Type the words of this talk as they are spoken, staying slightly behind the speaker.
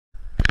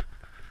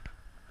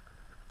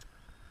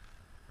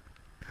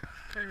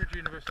Cambridge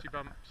University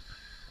Bumps,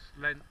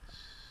 Lents,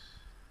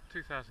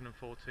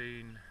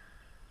 2014,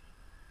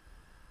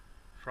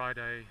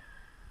 Friday,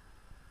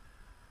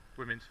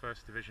 Women's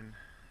First Division.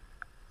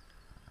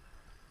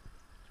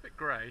 It's a bit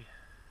grey.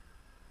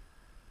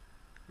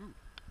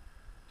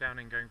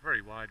 Downing going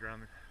very wide around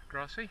the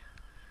grassy.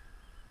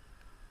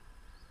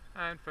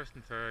 And first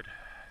and third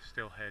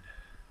still head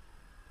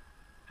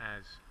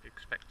as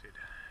expected.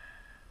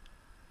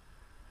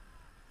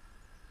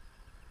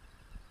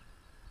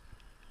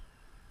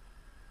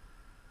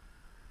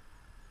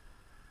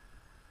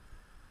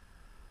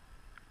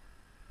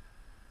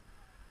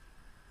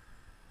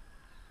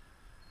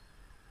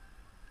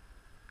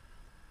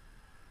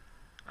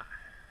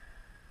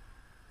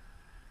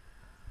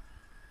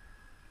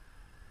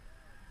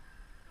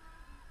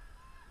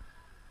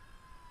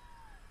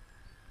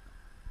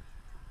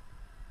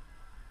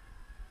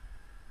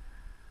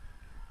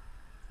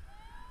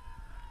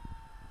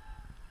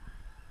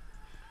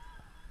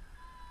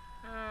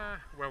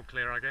 Well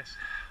clear, I guess.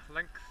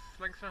 Length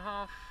and a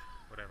half,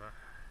 whatever.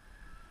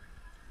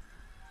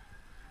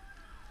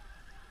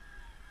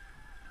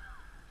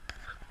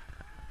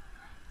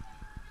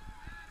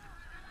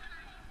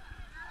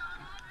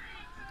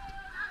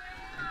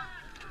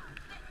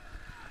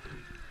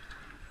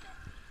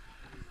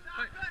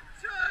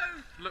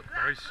 Look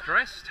very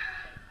stressed.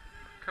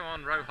 Come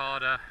on, row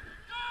harder.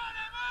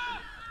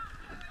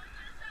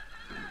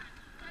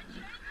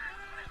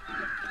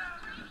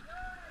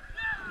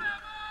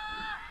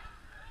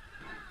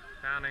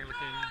 Downing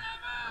looking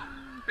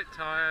a bit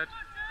tired.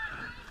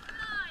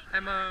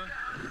 Emma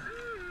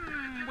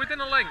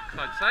within a length,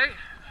 I'd say.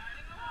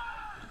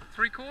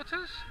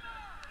 3/4.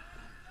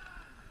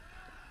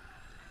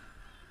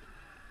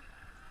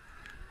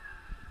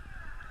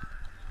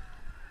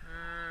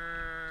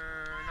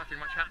 Nothing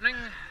much happening.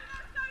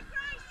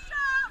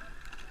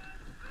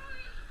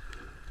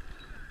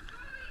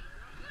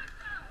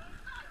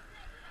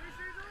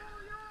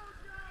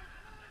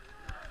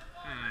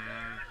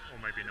 Or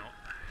maybe not.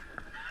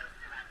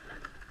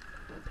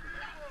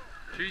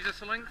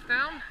 Jesus, a length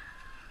down?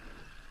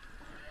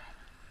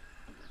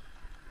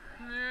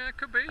 Yeah, it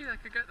could be. They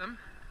could get them.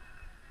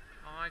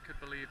 I could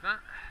believe that.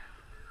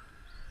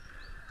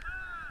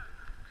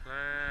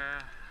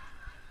 Clare.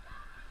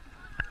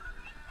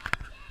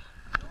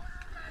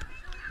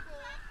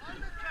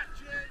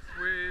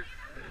 With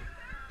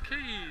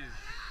Caius,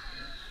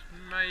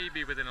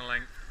 maybe within a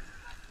length.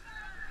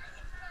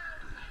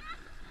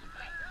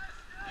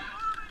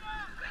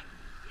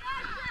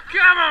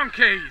 Come on,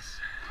 Caius!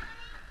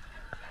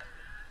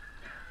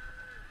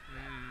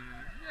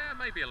 Yeah,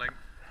 maybe a length.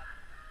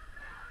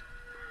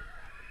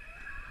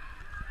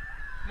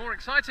 More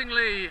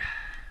excitingly,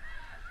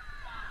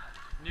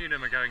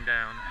 Newnham are going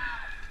down.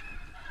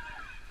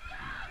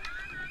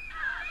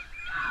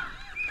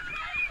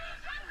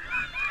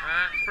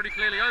 That's pretty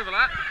clearly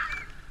overlap.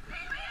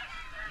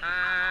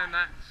 And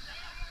that's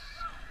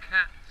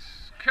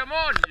Catz. Come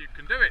on, you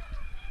can do it.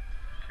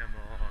 Come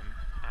on,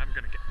 I'm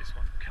going to get this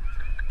one. Come on,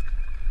 come on, come on, come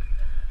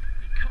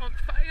on. You can't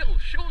fail.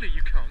 Surely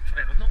you can't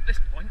fail. Not this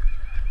point.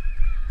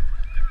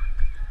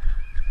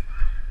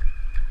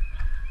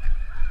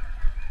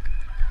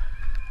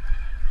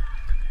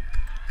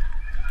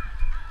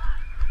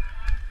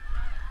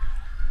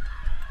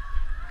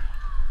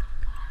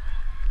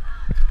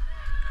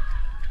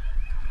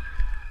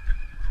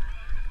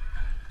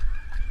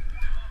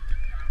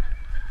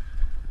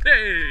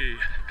 Hey,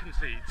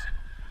 concedes.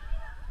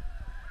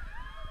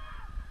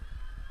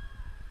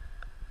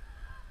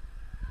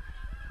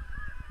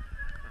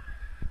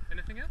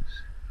 Anything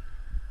else?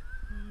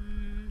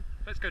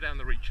 Let's go down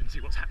the reach and see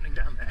what's happening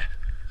down there.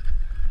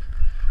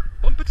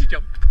 Bumpety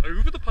jump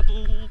over the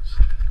puddles.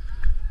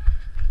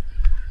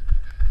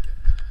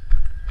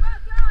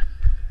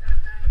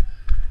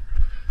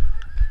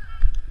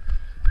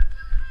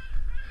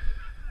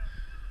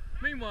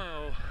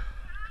 Meanwhile,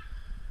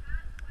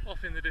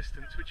 off in the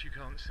distance, which you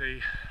can't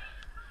see,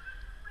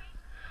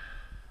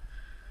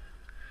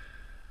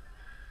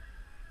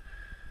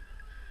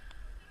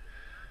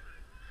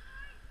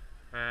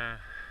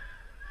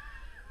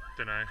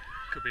 don't know,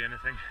 could be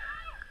anything.